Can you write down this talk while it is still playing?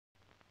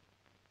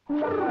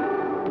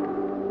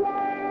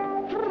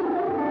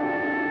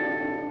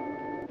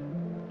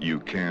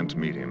You can't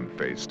meet him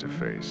face to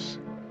face.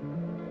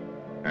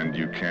 And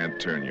you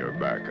can't turn your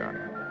back on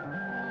him.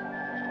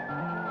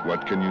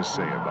 What can you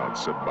say about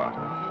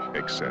Sabata,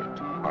 except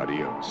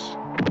adios?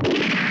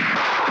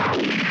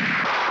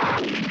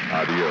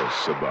 Adiós,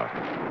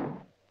 Sabata.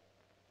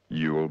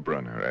 Yul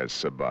Brynner as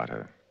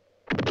Sabata.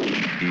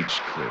 Each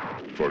clip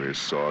for his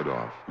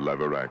sawed-off,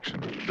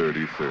 lever-action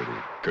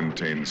 30-30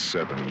 contains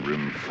 7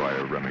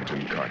 rim-fire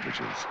Remington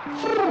cartridges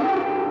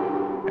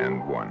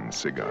and 1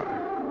 cigar.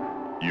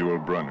 Yul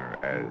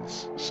Brynner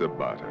as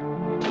Sabata.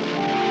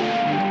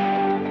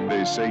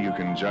 They say you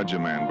can judge a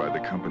man by the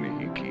company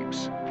he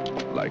keeps,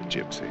 like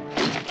Gypsy.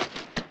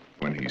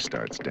 When he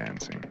starts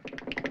dancing,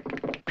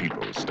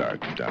 people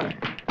start dying.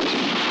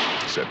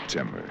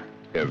 September,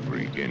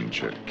 every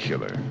inch a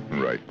killer,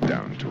 right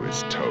down to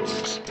his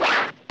toes.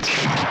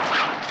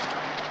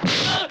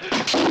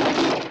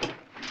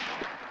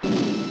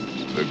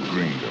 The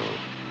gringo,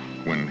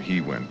 when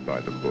he went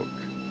by the book,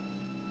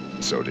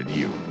 so did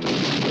you.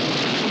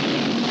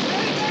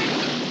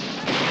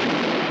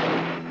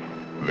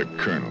 The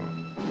colonel,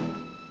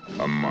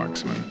 a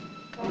marksman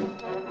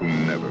who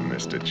never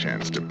missed a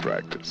chance to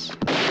practice.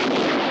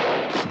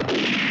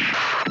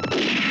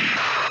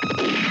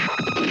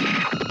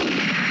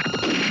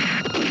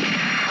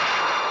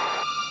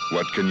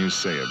 What can you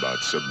say about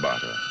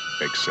Sabata,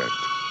 except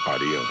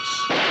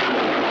adios?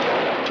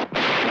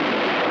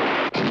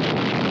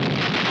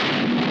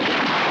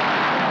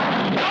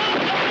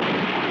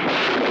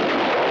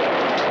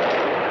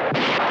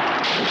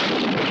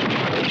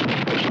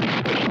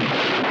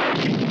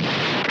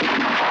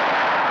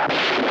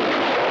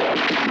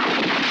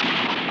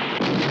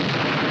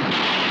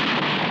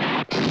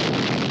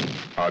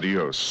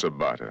 Adiós,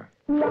 Sabata.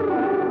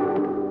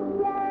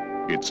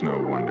 It's no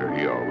wonder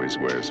he always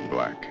wears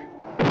black.